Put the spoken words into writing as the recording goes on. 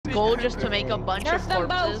goal just to make a bunch of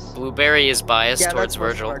corpses? Blueberry is biased towards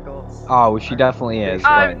Virgil. Oh, she definitely is,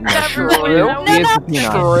 but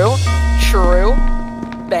True. True.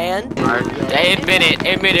 Banned. Hey,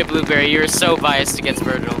 admit it, Blueberry. You're so biased against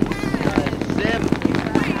Virgil.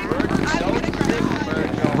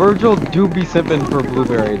 Virgil do be sipping for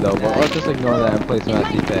Blueberry though, but let's just ignore that and play some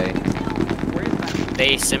SCP.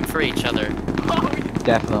 They sim for each other.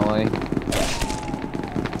 Definitely.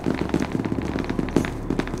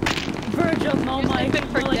 Virgil, no my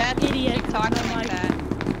idiot. Talking like that.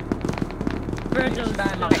 Virgil's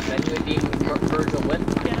Virgil win.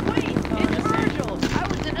 Wait, it's Virgil. I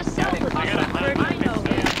was in a cell with him. I know.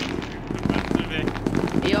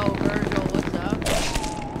 Yo, Virgil, what's up?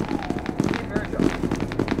 Hey, Virgil.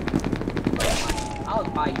 I'll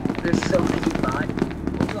buy you. There's so many buy.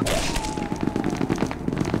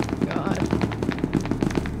 God.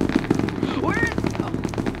 Where is... Oh.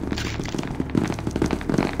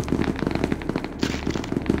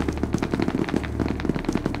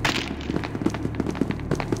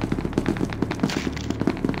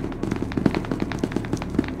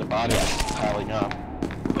 The body is piling up.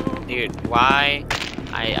 Dude, why?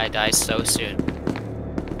 I die so soon.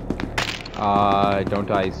 Don't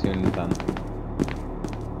die soon then.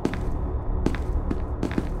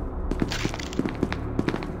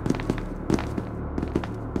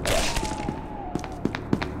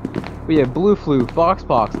 We have Blue Flu,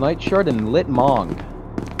 Foxbox, Night Shard, and Lit Mong.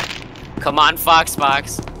 Come on,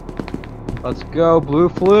 Foxbox. Let's go, Blue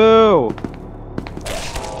Flu!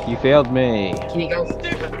 You failed me. Can you go?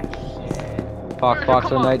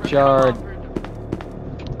 Foxbox or Night Shard?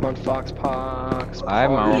 Come on, Foxbox.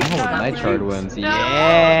 I'm on Night Shard wins.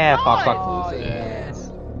 Yeah! Foxbox loses.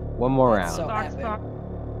 One more round.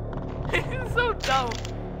 It's so dumb.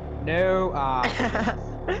 No,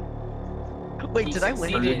 Wait, did I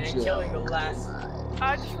win? Killing the last.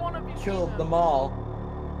 I just want to be... Killed them all.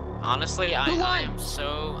 Honestly, I'm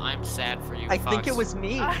sad for you, I Fox. think it was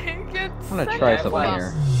me. I'm gonna try something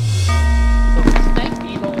here.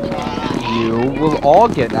 People. You will all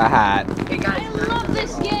get a hat. Hey guys, I love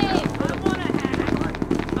this game! I want a hat.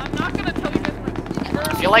 I'm not gonna tell you guys my...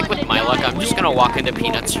 I feel like with my luck, I'm just gonna walk into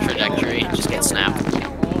Peanut's trajectory and just get snapped.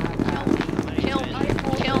 Kill me.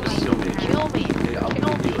 Kill me. Kill me.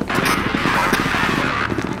 Kill me.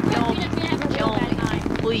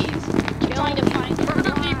 Please. Kill me.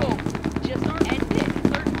 Murder people. Just end it.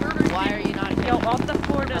 Why are you not killing? Yo, off the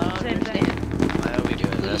floor does the same thing. Why are we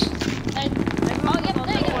doing this? Why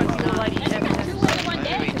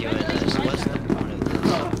are we doing this? What's the point of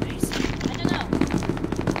this?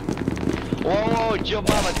 Whoa, Joe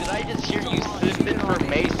Mama, did I just hear you sipping for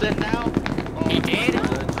Mason now? He did?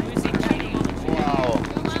 Wow.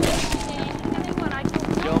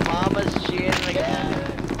 Joe Mama's cheating again.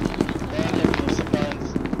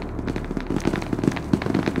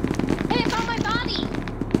 Hey, I found my body!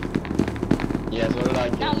 Yes, what did I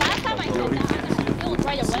do? Now, last time I saw that, I killed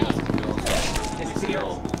right away. it's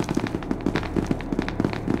sealed.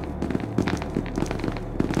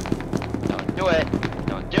 Don't do it.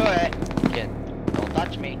 Don't do it. Kid, don't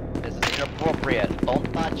touch me. This is inappropriate.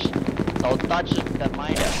 Don't touch the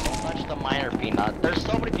miner. Don't touch the miner, Peanut. There's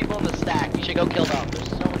so many people in the stack. You should go kill them. There's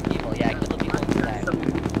so many people. Yeah, kill the people in the stack.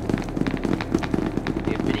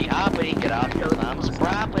 Hippity hoppity, get off your mom's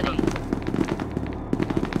property.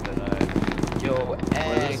 Yo,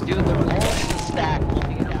 hey, dude, they're all in the stack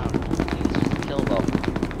looking down. Please just kill them.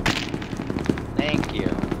 Thank you.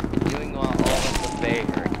 You're doing all of us a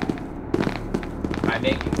favor. By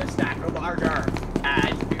making the stack larger.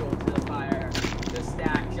 Add fuel to the fire. The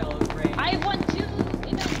stack shall rain. I want to,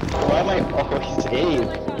 Why am I always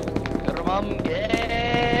saved?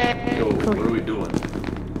 Yo, what are we doing?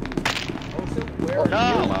 Also, where Oh, are no!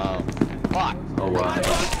 you? Fuck. Oh wow.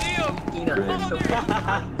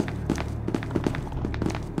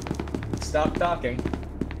 Stop talking.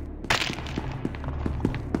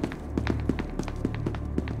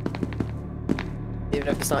 Even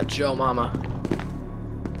if it's not Joe Mama.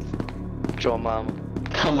 Joe Mama.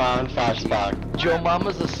 Come on, Foxbox. Joe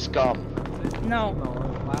Mama's a scum. No.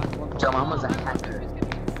 Joe Mama's a hacker.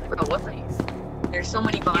 Bro, what the? There's so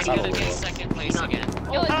many bodies. He's gonna get second place again.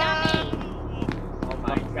 Yo, it's not me! Oh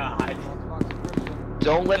my god.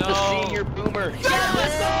 Don't let the senior boomer. You did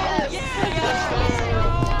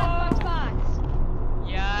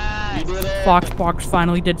it. Foxbox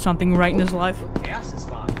finally did something right in his life. Gas is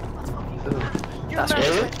fine. That's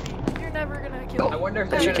crazy. You're never gonna kill I me. wonder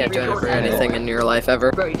if You can't do it for anything in your life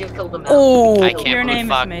ever. Bro, you just killed them. Oh, I can't your believe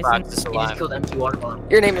name is Mason. Foxbox is You just alive. killed empty water bomb.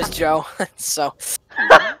 Your name is Joe, so.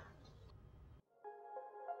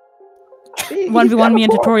 1v1 me in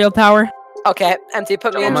tutorial tower. Okay, empty.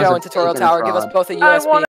 Put me and Someone's Joe a in tutorial token tower. Give us fraud. both a USB.